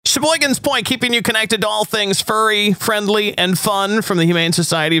Sheboygan's Point, keeping you connected to all things furry, friendly, and fun from the Humane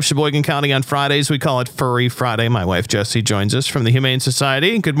Society of Sheboygan County on Fridays. We call it Furry Friday. My wife, Jessie, joins us from the Humane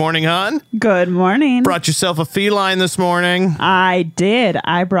Society. Good morning, hon. Good morning. Brought yourself a feline this morning. I did.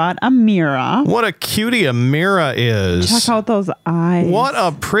 I brought Amira. What a cutie Amira is. Check out those eyes. What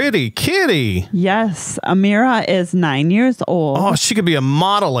a pretty kitty. Yes. Amira is 9 years old. Oh, she could be a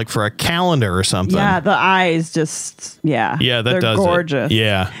model, like for a calendar or something. Yeah, the eyes just, Yeah, that they're does gorgeous. it.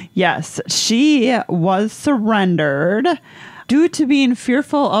 Yeah. Yes, she was surrendered due to being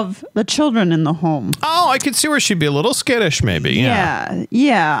fearful of the children in the home. Oh, I could see where she'd be a little skittish, maybe.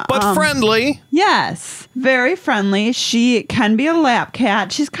 Yeah. But friendly. Yes, very friendly. She can be a lap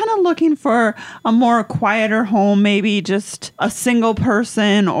cat. She's kind of looking for a more quieter home, maybe just a single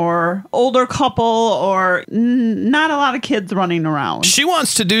person or older couple or not a lot of kids running around. She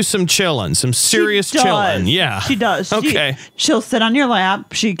wants to do some chilling, some serious She does. chilling. Yeah. She does. Okay. She'll sit on your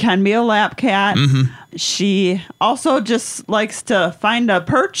lap. She can be a lap cat. Mm-hmm. She also just likes to find a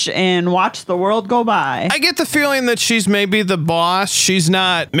perch and watch the world go by. I get the feeling that she's maybe the boss. She's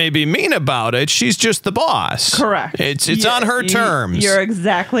not maybe mean about it. She's just the boss. Correct. It's on her terms. You're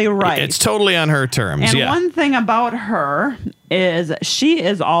exactly right. It's totally on her terms. And one thing about her is she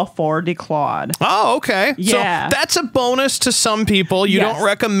is all for declawed. Oh, okay. Yeah. So that's a bonus to some people. You Yes. don't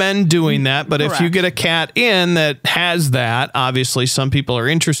recommend doing that, but if you Correct. get a cat in that has that, obviously some people are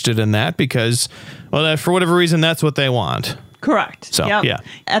interested in that because, well, for whatever reason, that's what they want. Correct. So, Yep. yeah.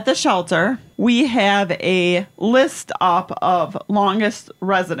 At the shelter, we have a list up of longest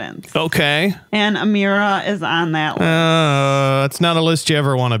residents. Okay. And Amira is on that list. It's not a list you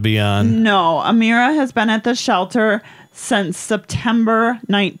ever want to be on. No, Amira has been at the shelter since September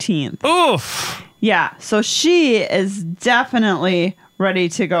 19th. Oof. Yeah, so she is definitely ready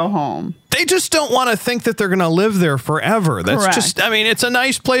to go home. They just don't want to think that they're going to live there forever. That's Correct. just, I mean, it's a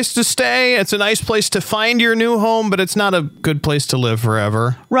nice place to stay. It's a nice place to find your new home, but it's not a good place to live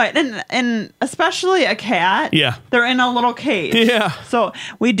forever. Right, and especially a cat. Yeah. They're in a little cage. Yeah. So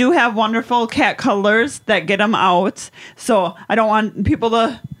we do have wonderful cat cuddlers that get them out. So I don't want people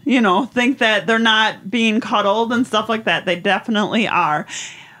to, think that they're not being cuddled and stuff like that. They definitely are.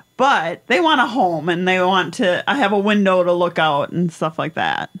 But they want a home and they want to have a window to look out and stuff like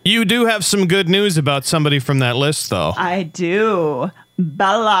that. You do have some good news about somebody from that list, though. I do.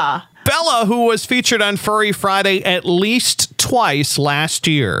 Bella. Bella, who was featured on Furry Friday at least twice last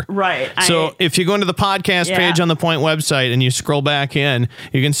year. Right. So if you go into the podcast page on the Point website and you scroll back in,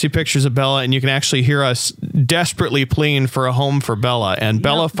 you can see pictures of Bella and you can actually hear us desperately pleading for a home for Bella. And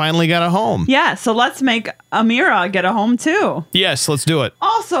Bella finally got a home. Yeah, so let's make Amira get a home too. Yes, let's do it.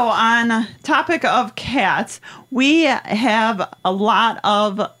 Also, on topic of cats, we have a lot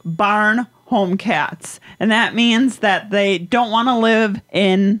of barn home cats. And that means that they don't want to live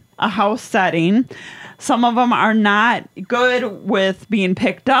in a house setting. Some of them are not good with being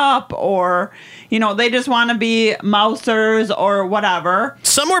picked up or, they just want to be mousers or whatever.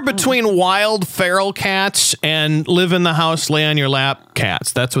 Somewhere between wild feral cats and live in the house, lay on your lap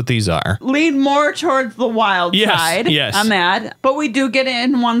cats. That's what these are. Lead more towards the wild side yes. on that. But we do get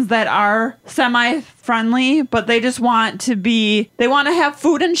in ones that are semi-friendly, but they just want to have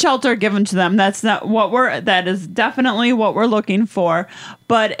food and shelter given to them. That is definitely what we're looking for.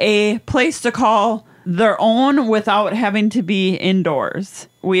 But a place to call their own without having to be indoors.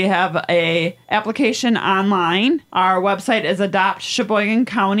 We have a application online. Our website is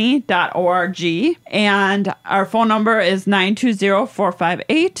adoptsheboygancounty.org and our phone number is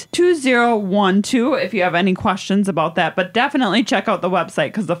 920-458-2012 if you have any questions about that. But definitely check out the website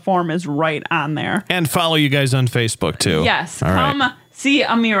because the form is right on there. And follow you guys on Facebook too. Yes, All come right. see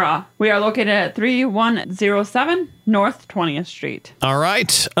Amira. We are located at 3107 North 20th Street. All right.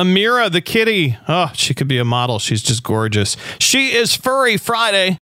 Amira, the kitty. Oh, she could be a model. She's just gorgeous. She is Furry Friday.